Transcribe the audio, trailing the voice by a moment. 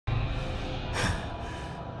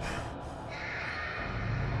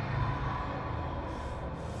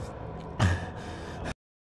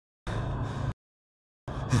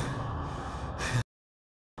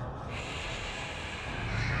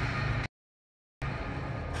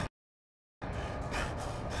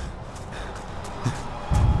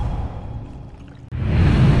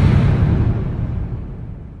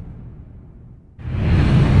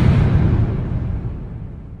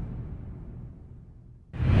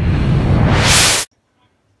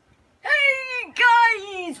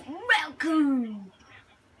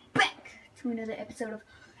to another episode of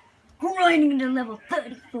Grinding to level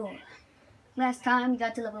 34. Last time we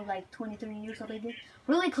got to level like 23 or something.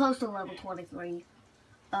 Really close to level 23.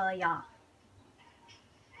 Yeah.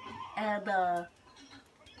 And, I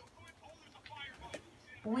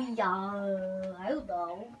don't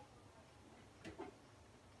know.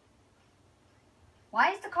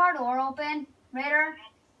 Why is the car door open, Raider?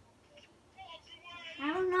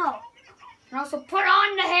 I don't know. And also put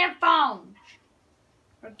on the headphones.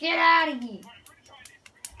 Or get out of here.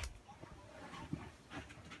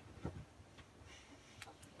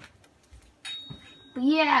 But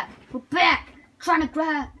yeah, we're back. Trying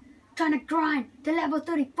to grind to level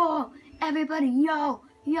 34. Everybody, yo.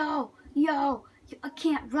 I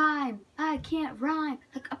can't rhyme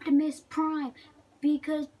like Optimus Prime.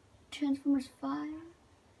 Because Transformers 5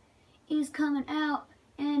 is coming out.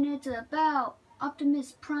 And it's about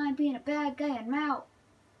Optimus Prime being a bad guy and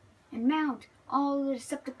mount all the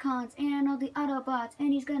Decepticons and all the Autobots,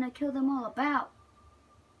 and he's gonna kill them all about.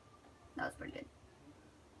 That was pretty good.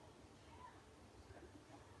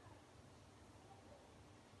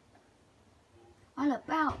 All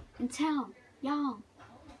about in town. Yawn.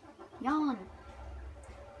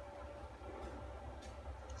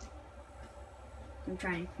 I'm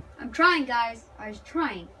trying, guys. I was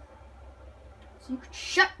trying. So you could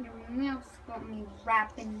shut your mouth about me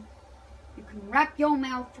rapping. You can wrap your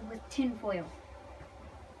mouth with tinfoil.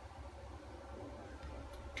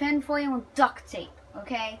 Tinfoil and duct tape,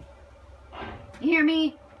 okay? You hear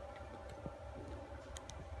me?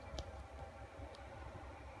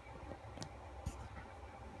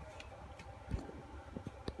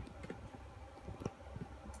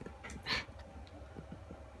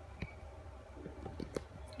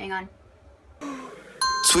 Hang on.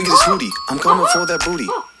 Swiggity Hootie, I'm coming for that booty.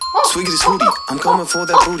 Swiggity Hootie, I'm coming for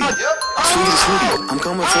that booty. Swiggity Hootie, I'm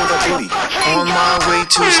coming for that booty. On my way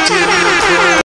to steal your girl.